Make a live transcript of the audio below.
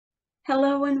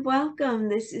Hello and welcome.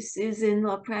 This is Susan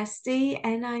Lopresti,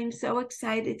 and I'm so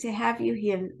excited to have you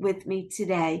here with me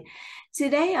today.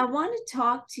 Today, I want to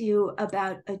talk to you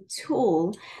about a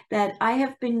tool that I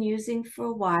have been using for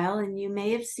a while, and you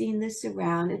may have seen this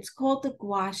around. It's called the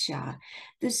Gua Sha.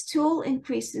 This tool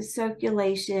increases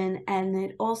circulation and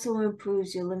it also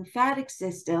improves your lymphatic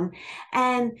system.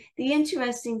 And the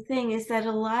interesting thing is that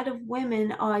a lot of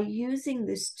women are using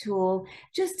this tool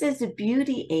just as a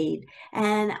beauty aid.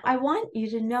 And I want you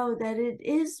to know that it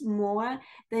is more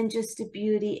than just a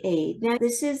beauty aid. Now,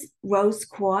 this is rose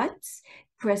quartz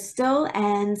crystal,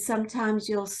 and sometimes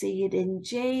you'll see it in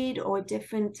jade or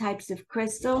different types of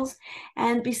crystals.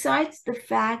 And besides the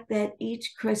fact that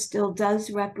each crystal does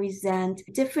represent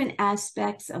different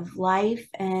aspects of life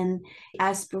and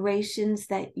aspirations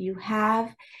that you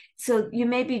have, so you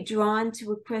may be drawn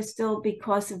to a crystal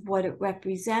because of what it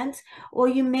represents, or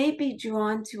you may be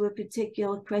drawn to a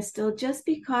particular crystal just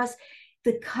because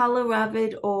the color of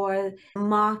it or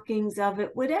markings of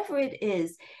it, whatever it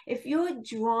is. If you're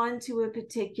drawn to a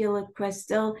particular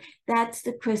crystal, that's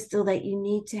the crystal that you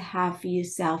need to have for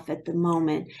yourself at the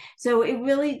moment. So it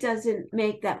really doesn't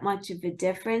make that much of a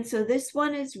difference. So this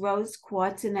one is rose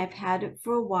quartz, and I've had it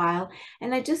for a while.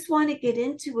 And I just want to get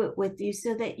into it with you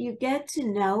so that you get to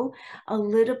know a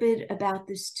little bit about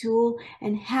this tool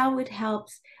and how it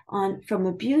helps from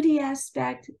a beauty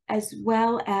aspect as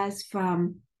well as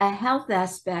from a health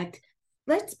aspect.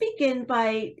 Let's begin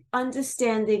by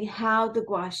understanding how the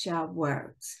Gua Sha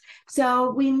works.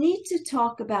 So we need to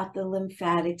talk about the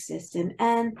lymphatic system,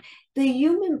 and the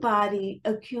human body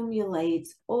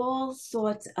accumulates all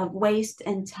sorts of waste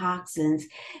and toxins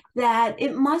that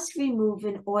it must remove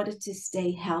in order to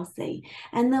stay healthy.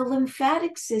 And the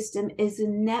lymphatic system is a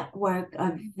network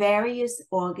of various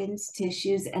organs,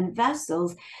 tissues, and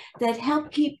vessels that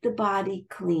help keep the body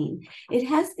clean. It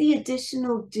has the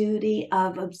additional duty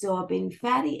of absorbing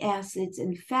fatty acids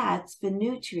and fats for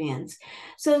nutrients.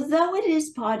 So though it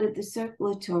is part of the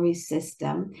circulatory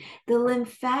system, the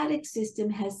lymphatic system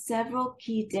has several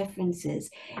key differences.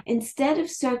 Instead of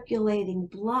circulating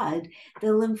blood,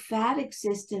 the lymphatic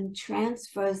system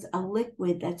transfers a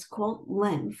liquid that's called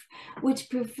lymph, which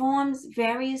performs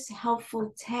various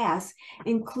helpful tasks,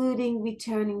 including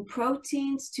returning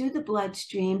proteins to the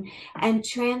bloodstream and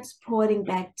transporting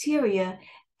bacteria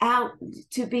out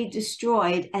to be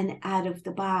destroyed and out of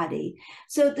the body.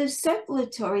 So the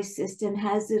circulatory system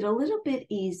has it a little bit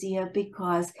easier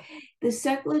because the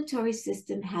circulatory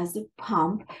system has a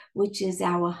pump, which is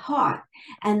our heart,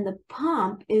 and the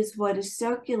pump is what is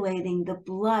circulating the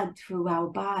blood through our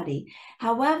body.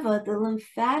 However, the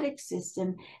lymphatic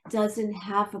system doesn't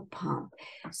have a pump.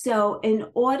 So in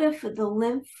order for the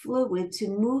lymph fluid to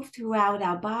move throughout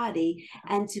our body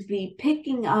and to be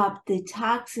picking up the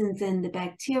toxins and the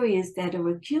bacteria that are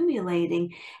accumulating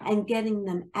and getting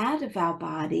them out of our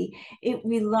body, it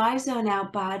relies on our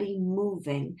body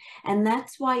moving. And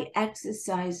that's why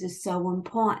exercise is so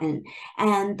important.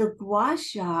 And the Gua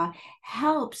Sha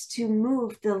helps to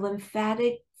move the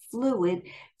lymphatic fluid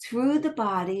through the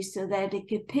body so that it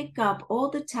can pick up all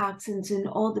the toxins and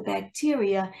all the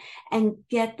bacteria and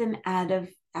get them out of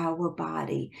our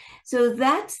body. So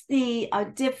that's the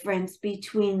difference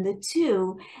between the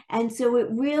two. And so it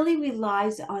really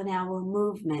relies on our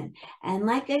movement. And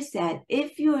like I said,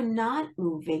 if you're not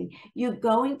moving, you're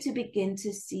going to begin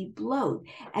to see bloat.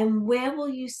 And where will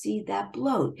you see that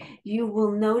bloat? You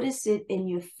will notice it in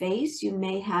your face. You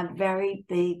may have very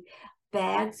big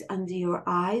bags under your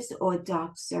eyes or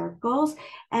dark circles.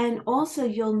 And also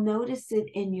you'll notice it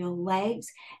in your legs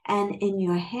and in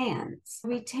your hands.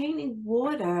 Retaining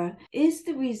water is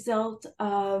the result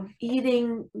of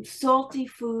eating salty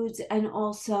foods and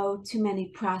also too many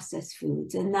processed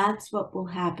foods. And that's what will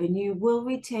happen. You will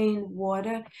retain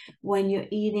water when you're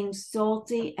eating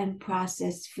salty and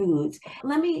processed foods.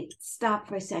 Let me stop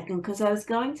for a second because I was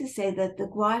going to say that the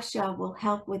Gua Sha will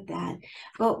help with that.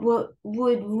 But what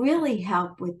would really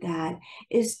help with that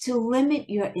is to limit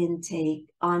your intake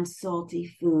on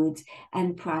salty foods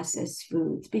and processed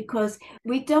foods, because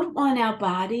we don't want our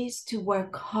bodies to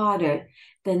work harder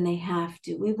than they have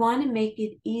to. We want to make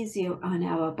it easier on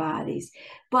our bodies.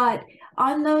 But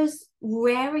on those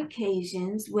rare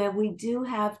occasions where we do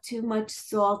have too much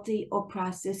salty or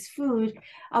processed food,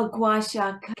 a Gua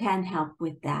Sha can help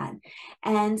with that.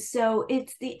 And so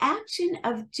it's the action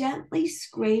of gently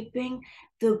scraping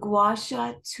the Gua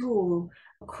Sha tool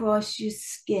across your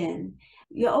skin.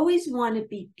 You always want to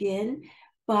begin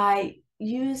by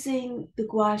using the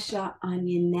Gua Sha on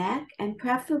your neck and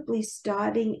preferably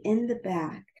starting in the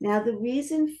back. Now, the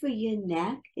reason for your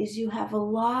neck is you have a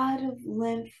lot of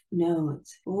lymph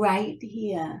nodes right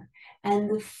here. and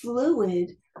the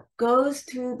fluid goes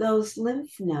through those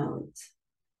lymph nodes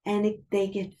and they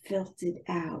get filtered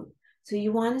out. So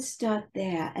you want to start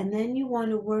there, and then you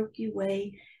want to work your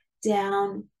way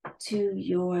down to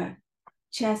your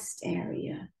chest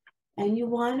area. And you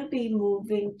want to be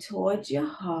moving towards your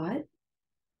heart.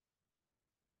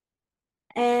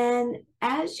 And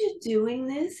as you're doing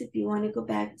this, if you want to go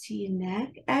back to your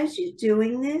neck, as you're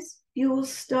doing this, you will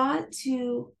start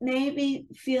to maybe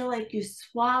feel like you're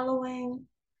swallowing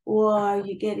or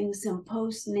you're getting some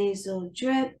postnasal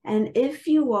drip. And if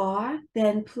you are,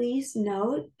 then please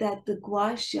note that the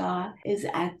Gua Sha is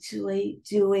actually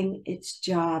doing its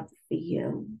job for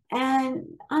you. And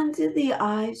under the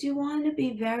eyes, you want to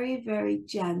be very, very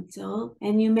gentle,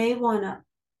 and you may want to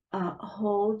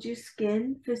hold your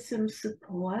skin for some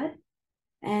support.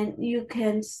 And you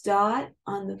can start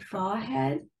on the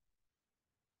forehead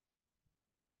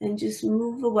and just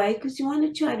move away, because you want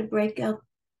to try to break out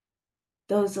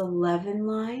those 11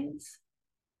 lines.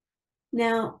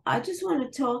 Now, I just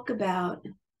want to talk about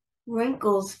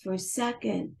wrinkles for a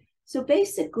second. So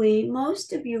basically,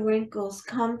 most of your wrinkles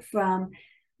come from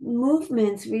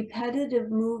movements, repetitive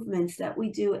movements that we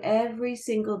do every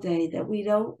single day that we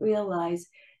don't realize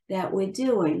that we're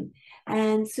doing.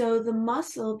 And so the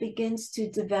muscle begins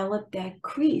to develop that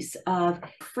crease of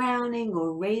frowning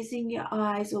or raising your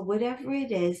eyes or whatever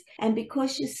it is. And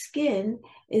because your skin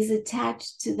is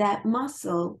attached to that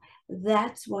muscle,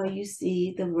 that's why you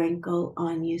see the wrinkle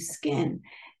on your skin.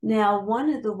 Now, one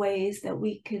of the ways that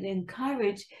we could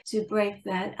encourage to break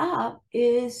that up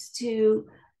is to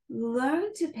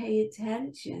learn to pay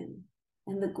attention.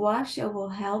 And the Gua Sha will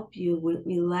help you with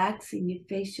relaxing your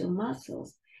facial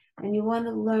muscles. And you want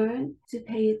to learn to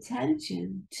pay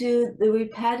attention to the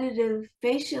repetitive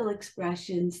facial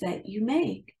expressions that you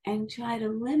make and try to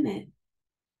limit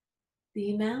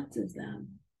the amount of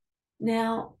them.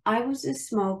 Now, I was a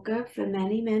smoker for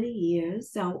many, many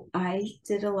years, so I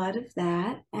did a lot of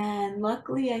that. And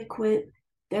luckily, I quit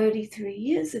 30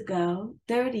 years ago.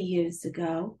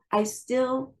 I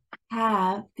still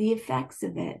have the effects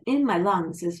of it in my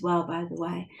lungs as well, by the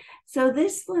way. So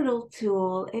this little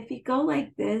tool, if you go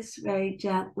like this very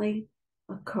gently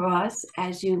across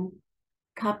as you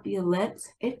cup your lips,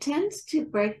 it tends to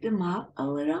break them up a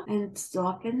little and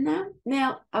soften them.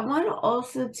 Now, I want to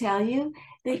also tell you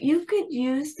that you could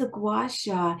use the Gua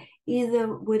Sha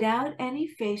either without any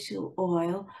facial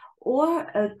oil or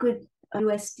a good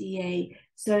USDA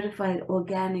certified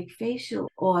organic facial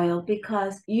oil,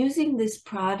 because using this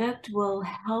product will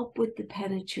help with the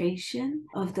penetration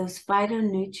of those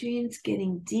phytonutrients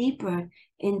getting deeper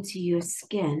into your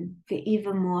skin for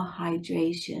even more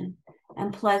hydration.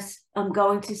 And plus, I'm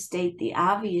going to state the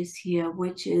obvious here,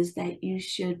 which is that you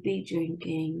should be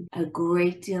drinking a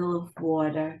great deal of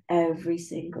water every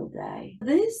single day.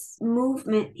 This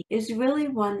movement is really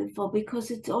wonderful because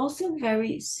it's also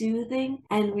very soothing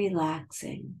and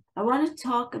relaxing. I want to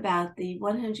talk about the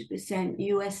 100%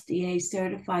 USDA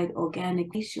certified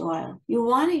organic face oil. You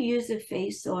want to use a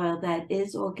face oil that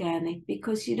is organic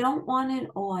because you don't want an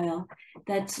oil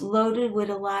that's loaded with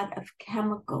a lot of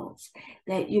chemicals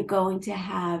that you're going to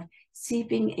have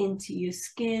seeping into your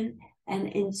skin and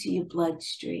into your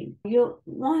bloodstream. You'll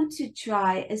want to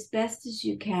try as best as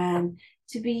you can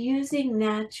to be using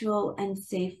natural and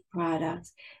safe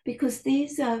products, because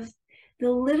these are the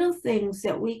little things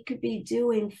that we could be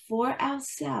doing for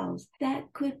ourselves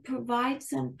that could provide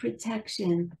some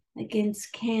protection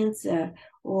against cancer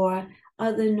or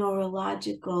other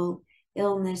neurological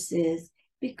illnesses,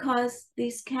 because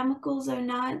these chemicals are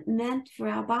not meant for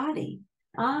our body.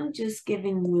 I'm just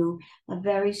giving you a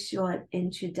very short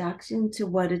introduction to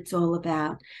what it's all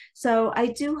about. So I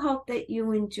do hope that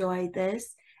you enjoy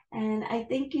this. And I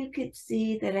think you could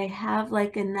see that I have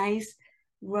like a nice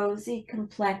rosy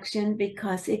complexion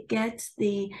because it gets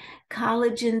the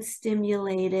collagen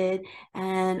stimulated,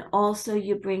 and also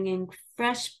you're bringing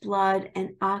fresh blood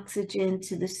and oxygen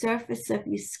to the surface of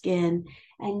your skin,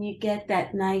 and you get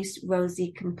that nice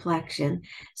rosy complexion.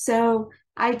 So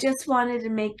I just wanted to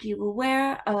make you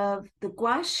aware of the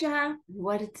Gua Sha,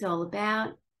 what it's all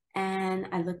about, and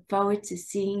I look forward to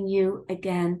seeing you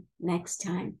again next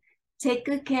time. Take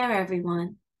good care,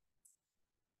 everyone.